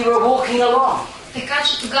 So as you were walking along, Така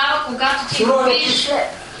че тогава, когато he ти won't let you вървиш slip.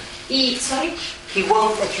 и He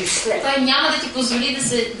won't let you slip. Той няма да ти позволи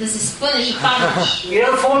да се спънеш и паднеш. You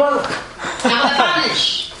don't fall over Няма да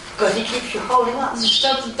паднеш. because he keeps you holding up.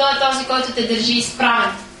 Защото Той е този, който те държи изправен.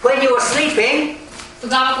 When you are sleeping,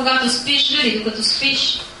 Тогава, когато спиш, дори докато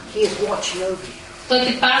спиш, he is watching over you Той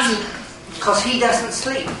те пази. because he doesn't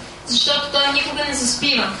sleep. Защото Той никога не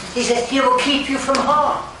заспива. He says he will keep you from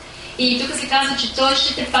harm, И тук се казва, че Той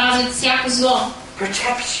ще те пази от всяко зло.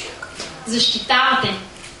 protects you. Защитава те.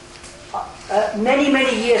 Many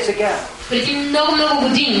years ago, Преди много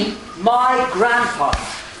години, my grandfather,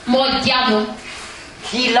 моят дядо,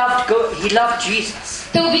 he loved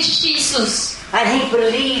Jesus, той обичаше Исус. and he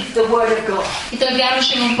believed the word of God, И той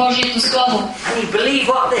вярваше в Божието Слово. and he believed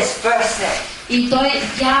what this verse said. И той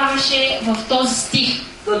вярваше в този стих.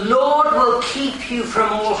 The Lord will keep you from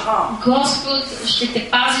all harm. Господ ще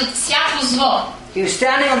те пази от всяко зло. He was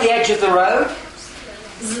standing on the edge of the road,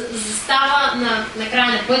 Застава на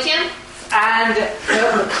края на пътя. and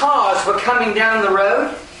the cars were coming down the road,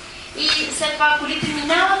 И след това колите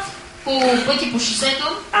минават по пъти по шосето.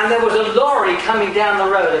 and there was a lorry coming down the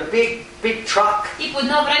road, a big truck, И по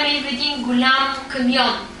едно време идва един голям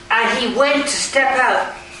камион. and he went to step out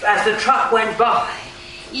as the truck went by,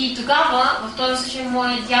 И тогава, в този случай,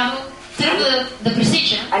 моят дядо тръгва да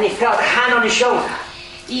пресича. and he felt a hand on his shoulder.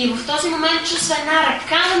 И в този момент чувства една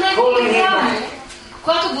ръка на неговия дядо,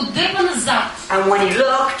 която го дърпа назад. And when he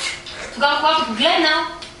looked, Тогава, когато погледнал,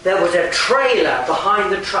 there was a trailer behind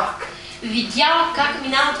the truck. видял как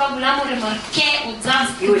минава това голямо ремарке отзад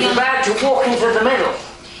за He was камиона. about to walk into the middle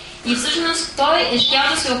И всъщност той е щял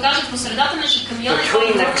да се окаже по средата между камиона и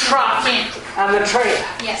between the truck ремарке. and the trailer.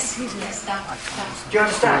 Yes, да. Do you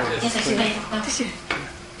understand? Yes, I see that.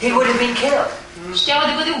 He would have been killed. Щял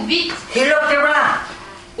да бъде убит. He looked around.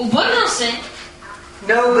 Обърнал се,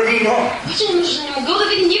 Nobody there. обаче не могъл да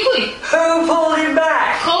види никой. Who pulled him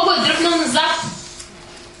back? Кой го е дръпнал назад?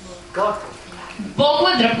 God. Бог го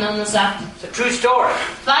е дръпнал назад. It's a true story.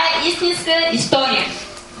 Това е истинска история.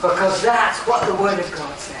 Because that's what the Word of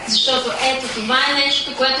God says. Защото ето това е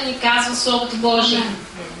нещо, което ни казва Словото Божие.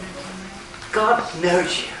 God knows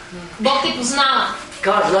you. Бог те познава.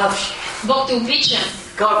 God loves you. Бог те обича.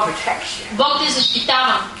 God protects you. Бог те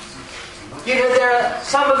защитава. You know, there are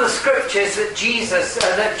some of the scriptures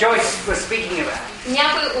that that Joyce was speaking about.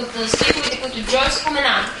 Някой от стиховете, които Джойс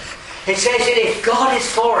спомена. It says that if God is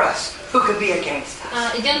for us, who can be against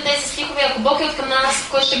us? Един от тези стихове, ако Бог е от към нас,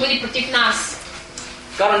 кой ще бъде против нас?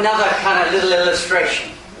 Got another kind of little illustration.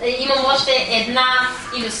 Имам още една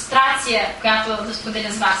илюстрация, която да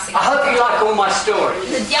споделя с вас сега. I hope you like all my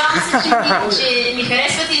stories. Надявам се, че ми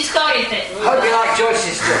харесвате историите. I hope you like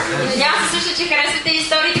Joyce's stories. И надявам се също, че харесвате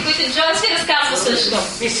историите, които Джойс ви разказва също.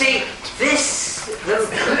 You see,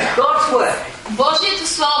 God's word, Божието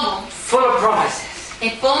Слово full of promises.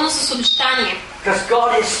 е пълно с обещания. Because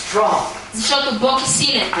God is strong. Защото Бог е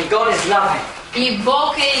силен. And God is loving. И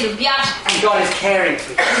Бог е любящ. And God is caring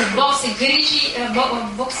for you. И Бог се грижи,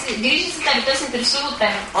 Бог се грижи за теб, Той се интересува от теб.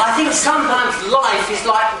 I think sometimes life is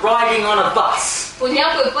like riding on a bus. По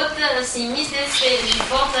някой път си мисля, че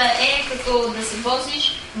живота е като да се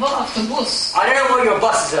возиш в автобус. I don't know what your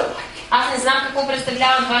buses are like. Аз не знам какво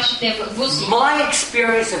представляват вашите автобуси. My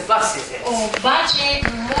experience of buses is Обаче,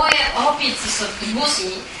 моят опит с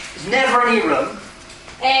автобуси never any room.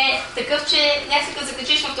 е такъв, че някак като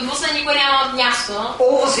закачиш в автобуса, никой няма място.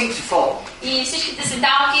 All the seats are full. И всичките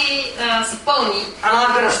седалки са пълни. And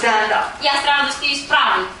I've got to stand up. И аз трябва да стоя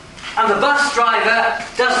изправен. And the bus driver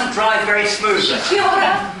doesn't drive very smoothly.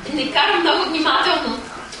 Шофьора не кара много внимателно.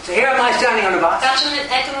 So So here am I standing on the bus. Така че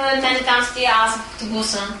ето мен там стоя аз в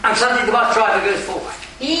автобуса. And suddenly the bus driver goes forward.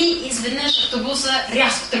 И изведнъж автобуса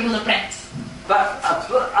рязко тръгва напред. But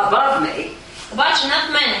above me, Обаче над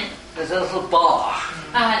мене there's a little bar.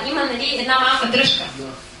 има една малка дръжка.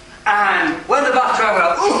 And when the bus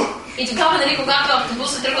driver goes, И тогава, когато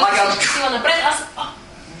автобусът тръгва с всичка сила напред, аз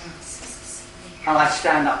and I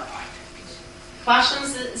stand up. хващам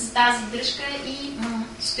за тази дръжка и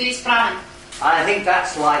стоя изправен. I think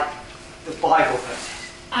that's like the Bible verses.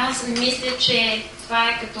 Аз мисля, че това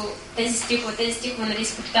е като тези стихове,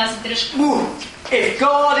 са като тази дръжка. If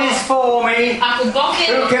God is for me, Ако Бог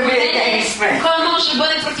е who в can be мене, against me? кой може да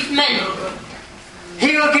бъде против мен? He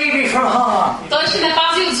will keep me from harm. Той ще ме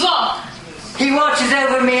пази от зло. He watches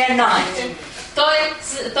over me at night.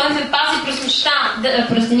 Той ме пази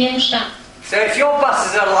през деня и нощта. So if your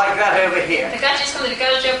buses are like that over here, Така че искам да ви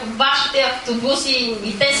кажа, че ако вашите автобуси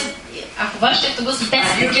и те са you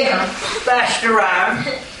get такива, bashed around,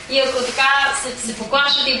 и ако така се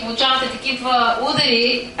поклащате и получавате такива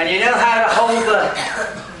удари, and you know how to hold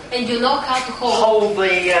and you know how to hold.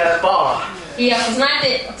 the bar. И ако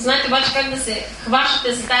знаете обаче как да се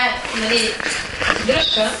хващате за тая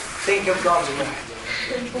дръжка, Think of God's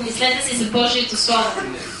word, помислете си за Божието Слово.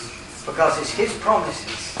 because it's His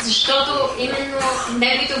promises. Защото именно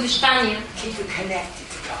неговите обещания Keep it connected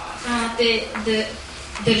to God те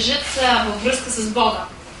държат във връзка с Бога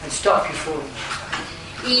and stop you falling.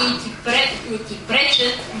 и ти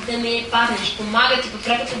пречат да не паднеш, помагат и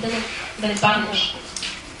подкрепят да не паднеш.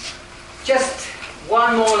 Just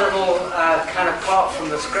one more little kind of part from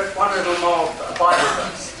the script, one little more Bible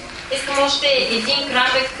verse. Искам още един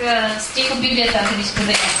кратък стих от Библията да ви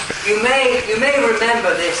споделя. You may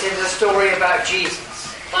remember this in the story about Jesus.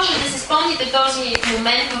 Може да се спомните този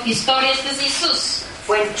момент в историята за Исус.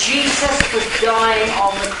 When Jesus was dying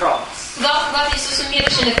on the cross. Тогава, когато Исус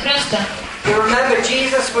умираше на кръста. You remember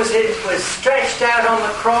Jesus was stretched out on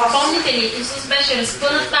the cross. Помните ли, Исус беше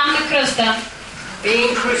разпънат там на кръста.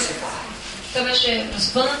 Being crucified. Той беше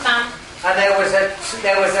разпънат там. And there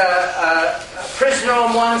was a prisoner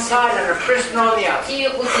on one side and a prisoner on the other. И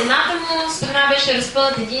от едната му страна беше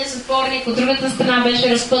разпънат един затворник, от другата страна беше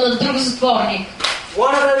разпънат друг затворник.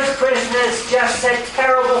 One of those prisoners just said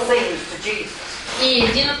terrible things to Jesus. И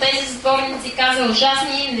един от тези затворници каза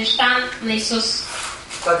ужасни неща на Исус.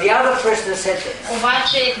 But the other prisoner said this.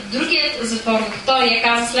 Обаче другият затворник, втория,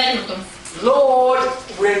 каза следното. Lord,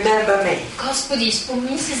 remember me. Господи,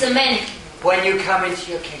 спомни си за мене. When you come into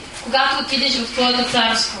your kingdom. Когато отидеш в Твоето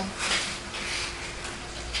царство.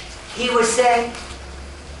 He was saying,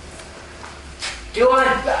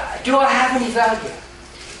 do I have any value?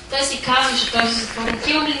 Той си казваше, този затворник,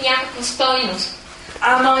 имам ли някаква стойност?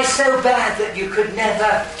 Am I so bad that you could never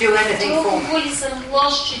do anything for me? Толкова ли съм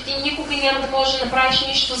лош, че ти никога няма да можеш да направиш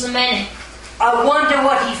нищо за мене? I wonder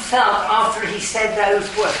what he felt after he said those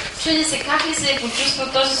words. Чудя се как ли се е почувствал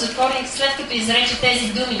този затворник след като изрече тези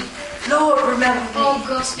думи. Lord, remember me. О,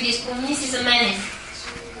 Господи, спомни си за мене.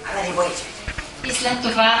 And then he waited. И след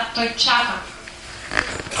това той чака.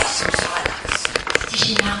 Some silence.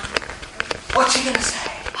 Тишина. What's he going to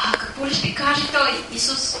say? Какво ли ще каже той,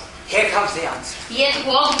 Исус? Here comes the answer. И ето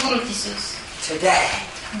го отговорът, Исус. Today,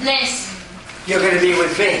 Днес you're going to be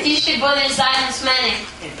with me ти ще бъдеш заедно с мене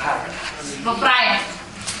in paradise. в рая.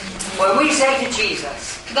 When we say to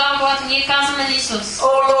Jesus, Тогава, когато ние казваме на Исус,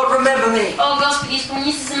 oh Lord, remember me, О, Господи,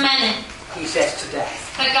 спомни си за мене. he says today.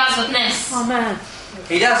 Той казва днес. Amen.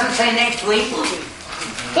 He doesn't say next week.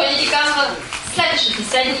 Той не ти казва следващата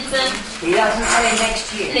седмица, He doesn't say next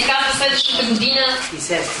year. не казва следващата година, He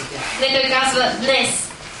says today. не, той казва днес.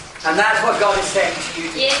 And that's what God is saying to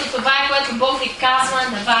you. И ето това е, което Бог ви казва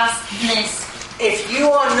на вас днес. If you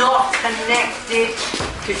are not connected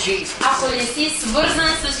to Jesus, Ако не си свързан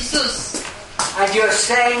с Исус and you're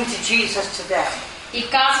saying to Jesus today, и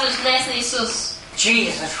казваш днес на Исус,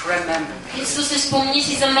 Jesus, remember me. Исусе, спомни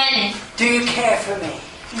си за мене, Do you care for me?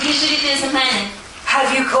 грижа ли те за мене,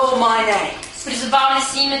 Have you called my name? призовал ли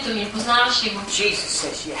си името ми, познаваш ли го? Jesus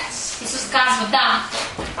says yes. Исус казва да,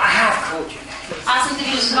 I have called your name. аз съм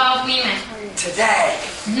те призовал по име. Today,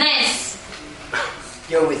 Днес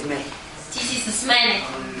you're with me. ти си с мене.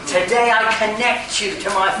 Today I connect you to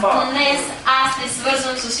my Father. Днес аз те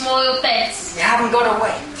свързвам с моя Отец. You haven't got to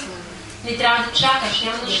wait. Не трябва да чакаш,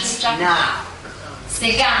 няма нужда да чакаш. Now,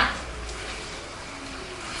 Сега,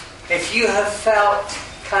 if you have felt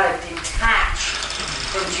kind of detached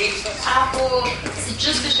from Jesus, ако се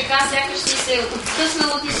чувстваш така, сякаш си се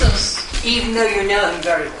откъснал от Исус, even though you know Him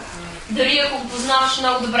very well, дори ако го познаваш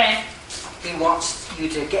много добре, He wants you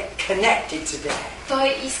to get connected today.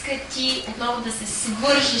 Той иска ти отново да се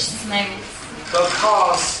свържиш с Него.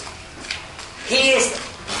 Because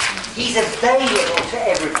He's available to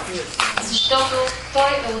everyone. Защото Той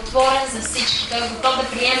е отворен за всички. Той е готов да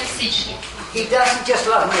приеме всички. He doesn't just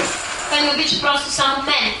love me. Той не обича просто само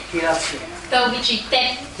мен. He loves you. Той обича и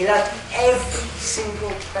теб. He loves every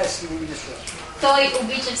single person in this room. Той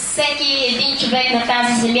обича всеки един човек на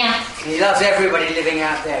тази земя. He loves everybody living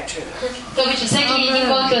out there too. Той обича всеки един,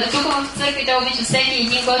 който е тук в църква, и той обича всеки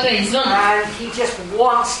един, който е извън. And he just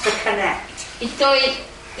wants to connect. И той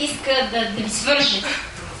иска да ви свържи.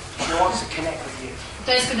 He wants to connect with you.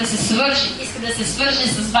 Той иска да се свържи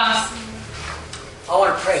с вас. I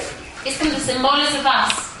want to pray for you. Искам да се моля за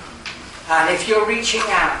вас. And if you're reaching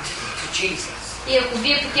out to Jesus, И ако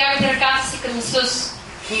вие потягате ръката си към Исус,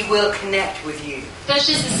 He will connect with you. Той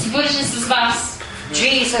ще се свърже с вас.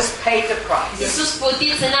 Jesus paid the price. Исус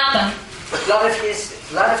плати цената. The blood of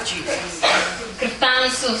Jesus. Кръвта на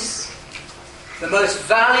Исус. The most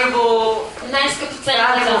valuable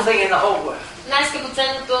Най-скъпоценното thing in the whole world.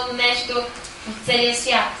 най-скъпоценното нещо в целия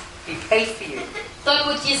свят. He paid for you Той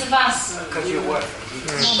плати за вас. because you're worth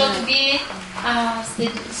it. Защото вие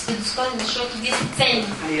сте достойни, защото вие сте ценни.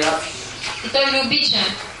 And He loves you. И Той ви обича.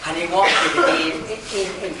 And He wants you to be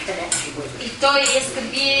in connection with Him. И Той иска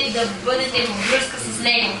вие да бъдете във връзка с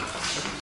Него.